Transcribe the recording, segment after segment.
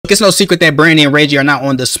Look, it's no secret that Brandy and Ray J are not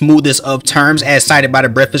on the smoothest of terms. As cited by the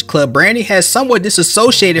Breakfast Club, Brandy has somewhat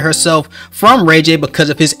disassociated herself from Ray J because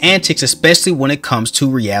of his antics, especially when it comes to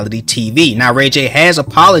reality TV. Now, Ray J has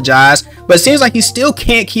apologized, but it seems like he still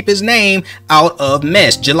can't keep his name out of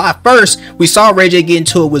mess. July 1st, we saw Ray J get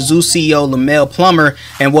into it with Zeus CEO Lemuel Plummer,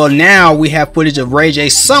 and well, now we have footage of Ray J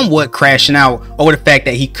somewhat crashing out over the fact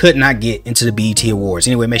that he could not get into the BET Awards.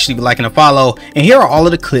 Anyway, make sure you like and follow, and here are all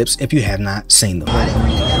of the clips if you have not seen them.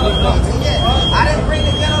 I didn't bring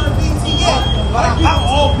the gun on the BT yet, but I'm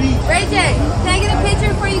all BT. Ray J, can I get a picture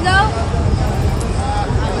before you go?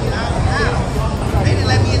 They didn't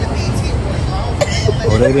let me in the BT.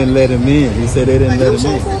 Oh, they didn't let him in. He said they didn't let him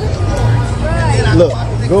in. Right. Look,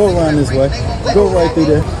 go around this way. Go right through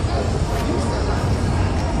there.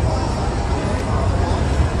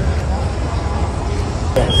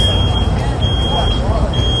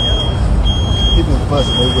 He been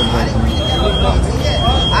fussing. They wouldn't let him in.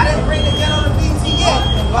 I didn't bring the gun on the BT yet,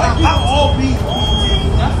 but I'm all BT.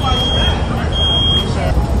 That's why you're mad.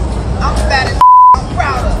 I'm the baddest I'm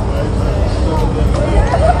proud of.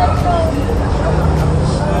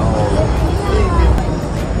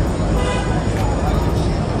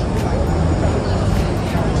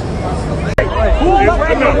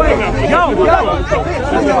 Wait. No.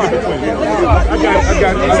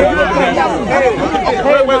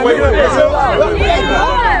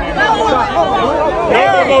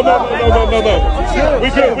 We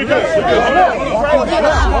good.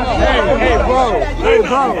 Hey,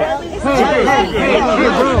 bro.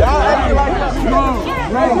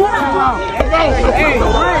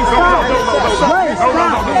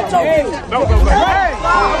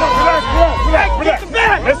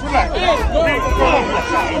 Let's relax. We ain't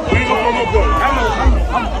gonna go no good. I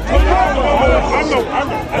know.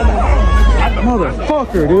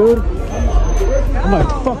 Motherfucker, dude. Oh, my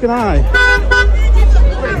fucking eye.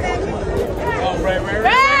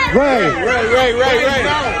 Ray,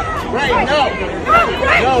 no.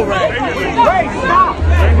 No, Ray. Ray, stop.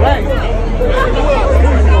 Ray.